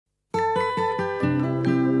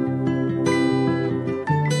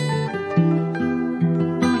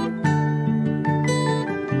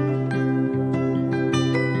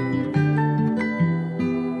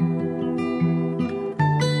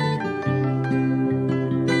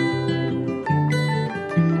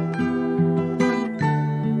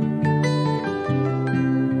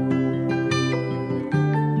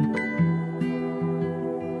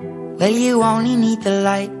Well, you only need the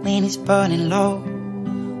light when it's burning low.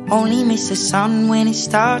 Only miss the sun when it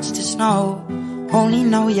starts to snow. Only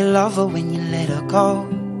know you love her when you let her go.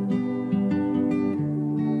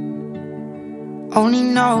 Only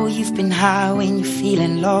know you've been high when you're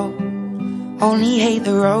feeling low. Only hate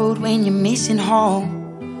the road when you're missing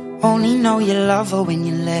home. Only know you love her when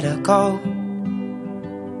you let her go.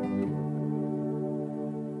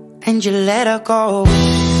 And you let her go.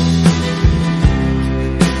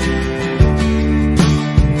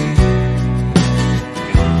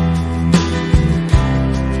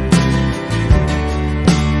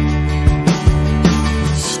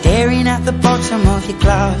 Staring at the bottom of your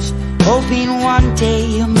glass, hoping one day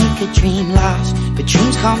you'll make a dream last. But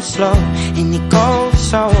dreams come slow and they go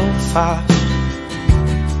so fast.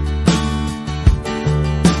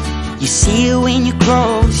 You see it when you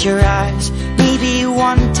close your eyes. Maybe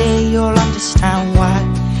one day you'll understand why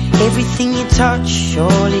everything you touch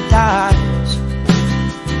surely dies.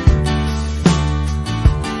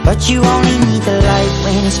 But you only need the light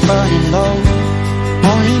when it's burning low.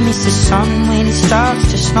 Only miss the sun when it starts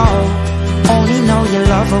to snow. Only know you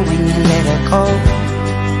love her when you let her go.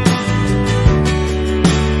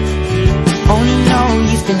 Only know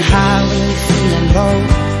you've been high when you're feeling low.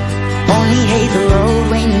 Only hate the road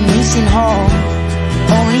when you're missing home.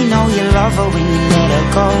 Only know you love her when you let her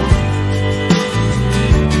go.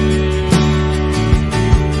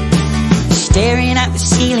 Staring at the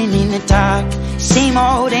ceiling in the dark, same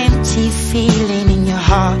old empty feeling in your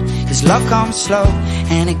heart. Cause love comes slow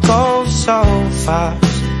and it goes so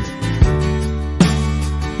fast.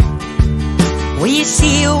 Well, you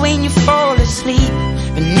see it when you fall asleep,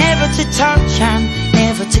 but never to touch and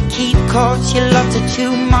never to keep. Cause you loved her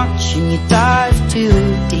too much and you dive too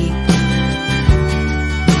deep.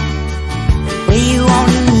 Well, you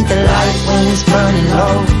only need the light when it's burning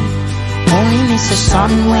low. Only miss the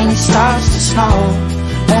sun when it starts to snow.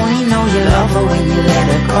 Only know you love her when you let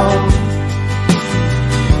her go.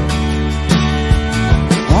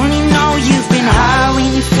 Only know you've been high when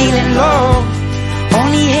you're feeling low.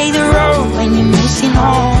 Only hate the road when you're missing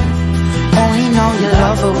home. Only know you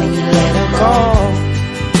love her when you let her go.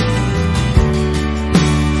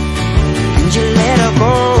 And you let her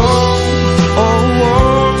go. Oh, oh,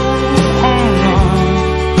 oh.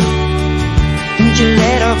 And you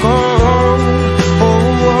let her go.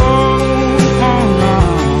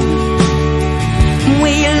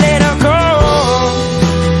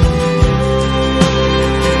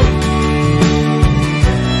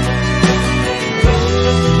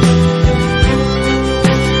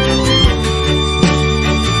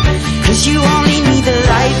 You only need the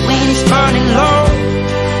light when it's burning low.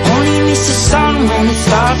 Only miss the sun when it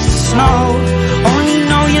starts to snow. Only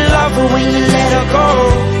know you love her when you let her go.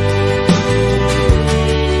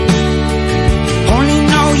 Only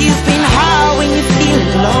know you've been high when you're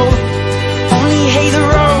feeling low. Only hate the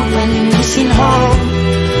road when you're missing home.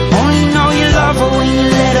 Only know you love her when you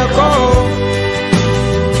let her go.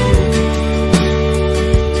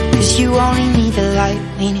 Cause you only need the light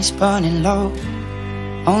when it's burning low.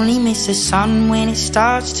 Only miss the sun when it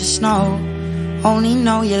starts to snow. Only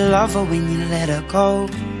know you love her when you let her go.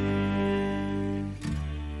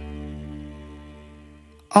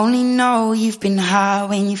 Only know you've been high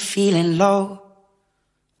when you're feeling low.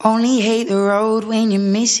 Only hate the road when you're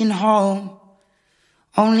missing home.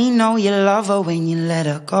 Only know you love her when you let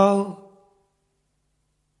her go.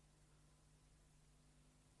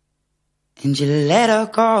 And you let her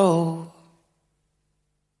go.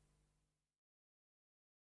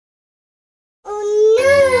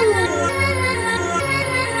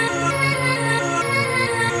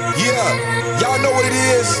 Yeah, y'all know what it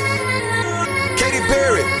is. Katy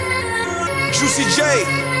Perry, Juicy J.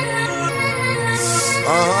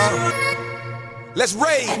 Let's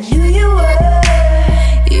rage. I knew you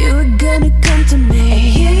were gonna come to me. And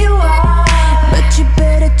here you are, but you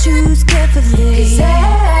better choose carefully. 'Cause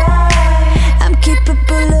I'm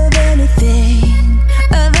capable of anything,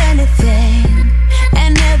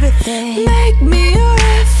 and everything. Make me your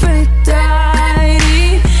Aphrodite,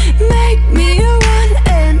 make me your one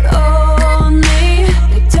and only.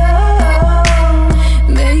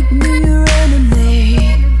 Don't make me your enemy,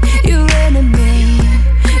 your enemy,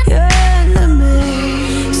 your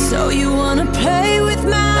enemy. So you wanna play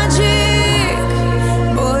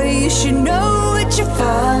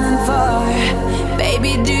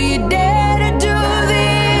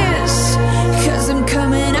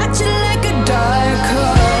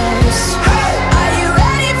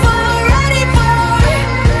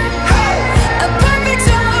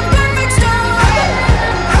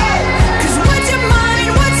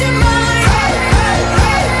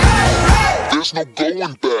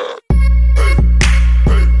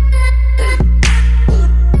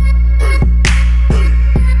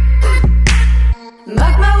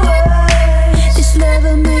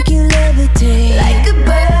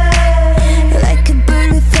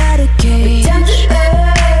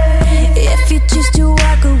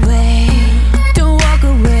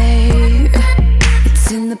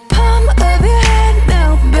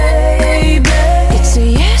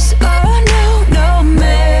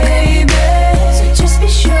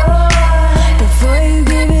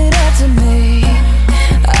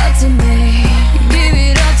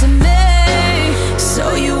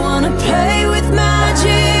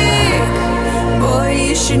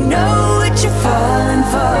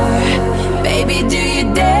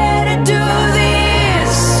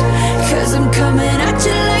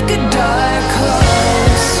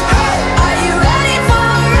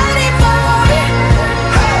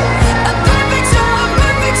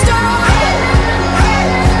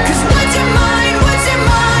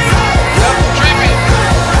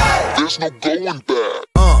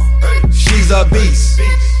she's a beast.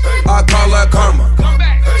 I call her karma.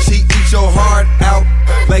 She eats your heart out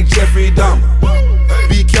like Jeffrey Dahmer.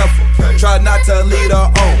 Be careful, try not to lead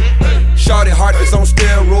her on. Shorty heart is on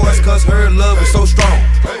steroids, cause her love is so strong.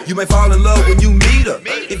 You may fall in love when you meet her.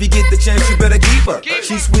 If you get the chance, you better keep her.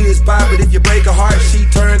 She's sweet as pie, but if you break her heart, she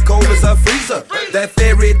turn cold as a freezer. That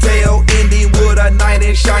fairy tale ending with a knight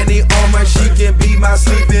in shiny armor. She can be my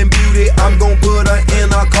sleeping beauty, I'm gon' put her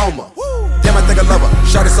in a coma. Damn, I think I love her,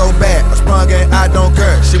 shot it so bad, I sprung and I don't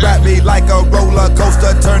care. She wrapped me like a roller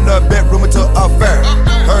coaster, turned the bedroom into a fair.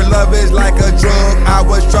 Her love is like a drug, I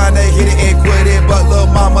was trying to hit it and quit it, but lil'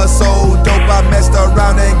 mama so dope, I messed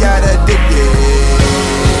around and got addicted.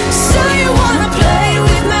 So you wanna play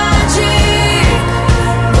with magic?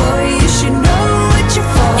 Boy, you should know what you're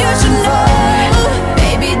for. You should know.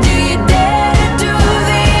 Baby, do you dare to do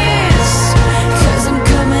this? Cause I'm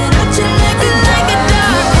coming at you like a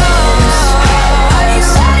dark horse. Are you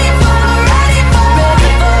ready for a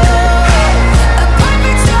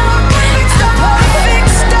perfect storm? A perfect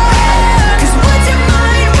storm. Cause what's your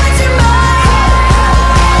mind?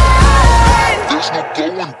 There's no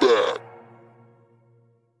going back.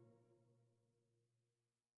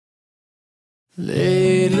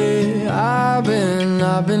 Lately, I've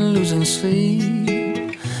been losing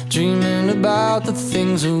sleep, dreaming about the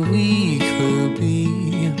things that we could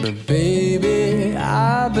be. But baby,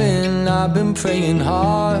 I've been praying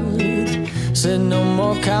hard. Said no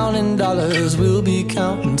more counting dollars, we'll be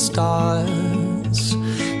counting stars.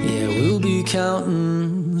 Yeah, we'll be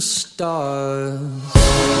counting stars.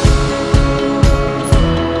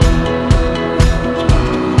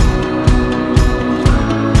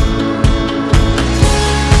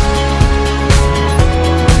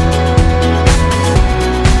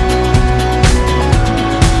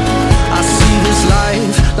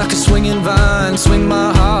 Like a swinging vine, swing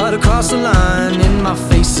my heart across the line. In my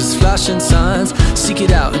face is flashing signs. Seek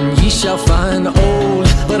it out and ye shall find. Old,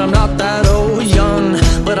 but I'm not that old. Young,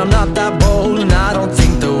 but I'm not that bold. And I don't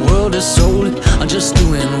think the world is sold. I'm just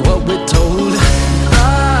doing what we're told. I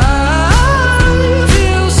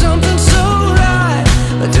feel something so right,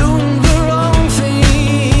 doing the wrong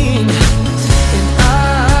thing. And I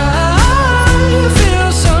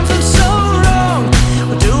feel something so wrong,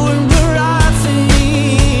 doing the right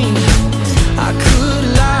thing. I could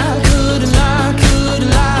lie, couldn't lie, could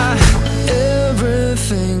lie.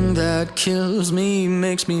 Everything that kills me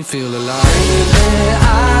makes me feel alive. Lately,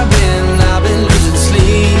 I've been losing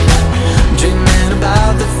sleep, dreaming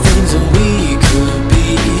about the things that we could be.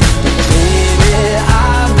 Baby,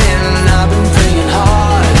 I've been praying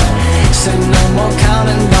hard. Said no more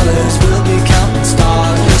counting dollars, we'll be counting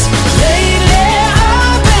stars. Lately,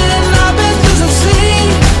 I've been losing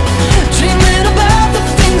sleep, dreaming about the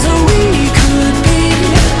things that we could be.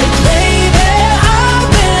 But baby, I've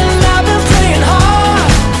been praying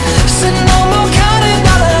hard. Said no more counting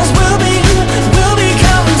dollars, we'll be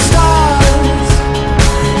counting stars.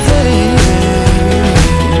 Hey.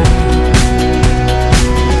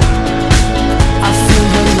 I feel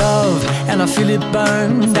your love and I feel it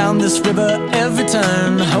burn down this river every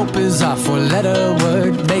turn. Hope is our four-letter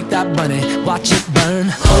word. Make that money, watch it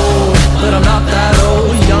burn. Old, but I'm not that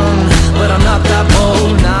old. Young, but I'm not that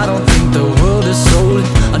bold. And I don't think the world is sold.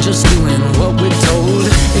 I'm just doing what we're told.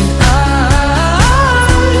 And I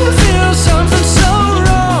feel something so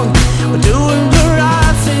wrong, we're doing the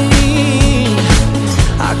right thing.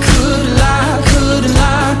 I could lie, couldn't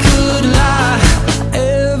lie, could lie.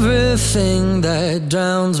 Everything that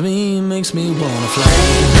drowns me makes me wanna fly.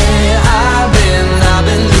 Lately, I've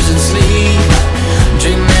been losing sleep,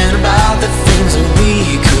 dreaming about the things that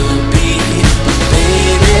we could be. But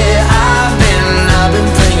baby, I've been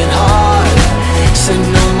praying hard. Said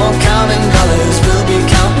no more counting dollars, we'll be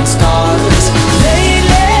counting stars.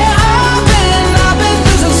 Lately, I've been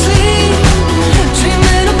losing sleep,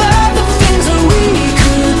 dreaming about the things that we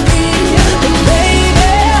could be. But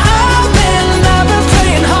baby, I've been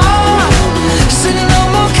praying hard. Said no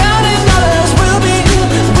more counting dollars, we'll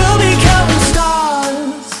be counting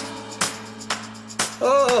stars.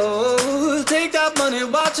 Oh, take that money,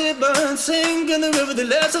 watch it burn, sink in the river, the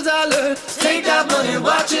lessons I learned. Take that money,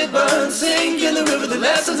 watch it burn, sink in the river, the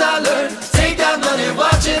lessons I learned. Take that money,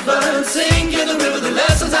 watch it burn, sink in the river, the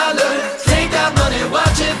lessons I learned. Take that money,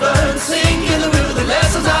 watch it burn, sink in the river, the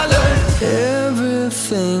lessons I learned.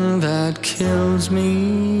 Everything that kills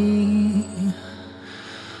me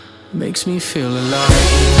makes me feel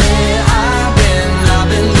alive.